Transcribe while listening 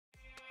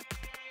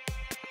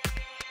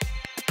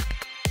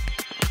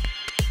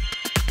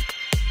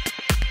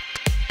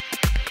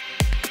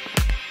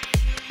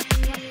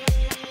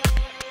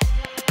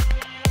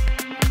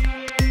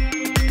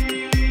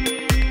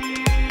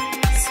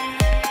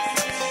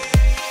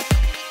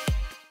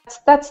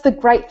that's the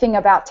great thing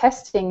about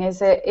testing,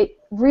 is it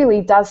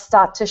really does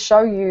start to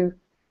show you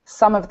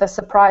some of the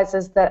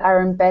surprises that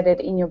are embedded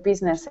in your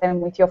business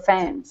and with your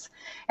fans.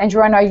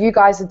 Andrew, I know you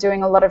guys are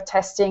doing a lot of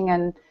testing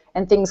and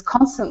things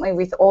constantly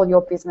with all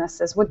your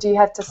businesses. What do you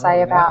have to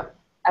say about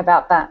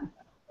that?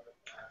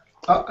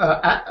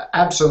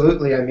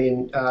 Absolutely. I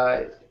mean,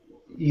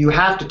 you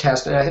have to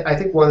test, and I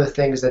think one of the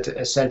things that's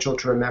essential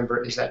to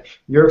remember is that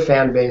your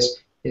fan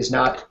base is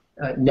not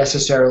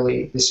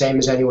necessarily the same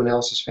as anyone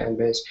else's fan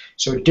base.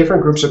 So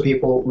different groups of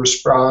people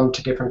respond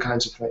to different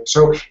kinds of things.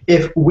 So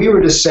if we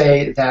were to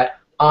say that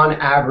on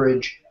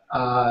average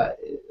a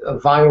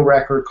vinyl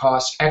record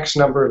costs X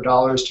number of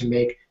dollars to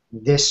make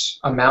this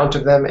amount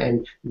of them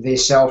and they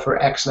sell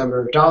for X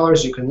number of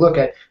dollars, you can look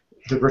at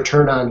the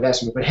return on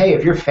investment. But hey,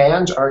 if your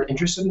fans aren't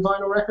interested in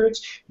vinyl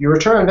records, your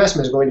return on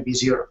investment is going to be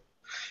zero.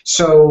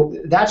 So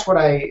that's what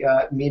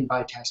I mean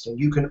by testing.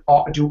 You can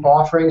do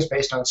offerings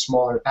based on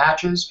smaller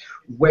batches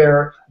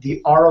where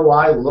the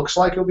ROI looks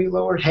like it'll be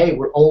lower. Hey,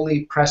 we're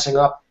only pressing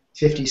up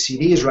 50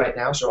 CDs right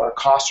now, so our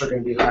costs are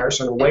going to be higher,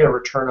 so in a way our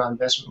return on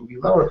investment will be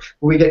lower.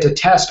 But we get to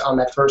test on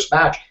that first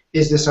batch,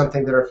 is this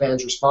something that our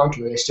fans respond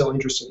to? Are they still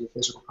interested in the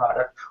physical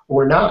product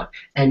or not?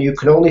 And you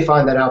can only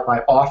find that out by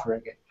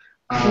offering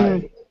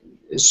it.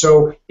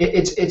 So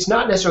it's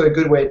not necessarily a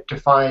good way to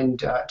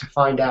find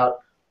out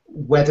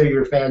whether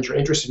your fans are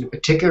interested in a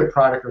particular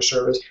product or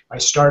service by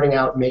starting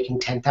out making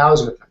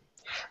 10,000 of them.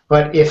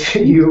 But if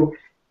you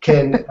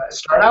can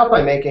start out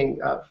by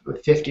making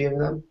 50 of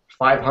them,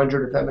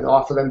 500 of them, and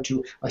offer them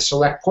to a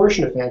select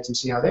portion of fans and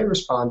see how they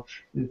respond,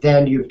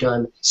 then you've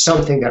done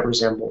something that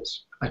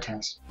resembles a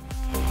test.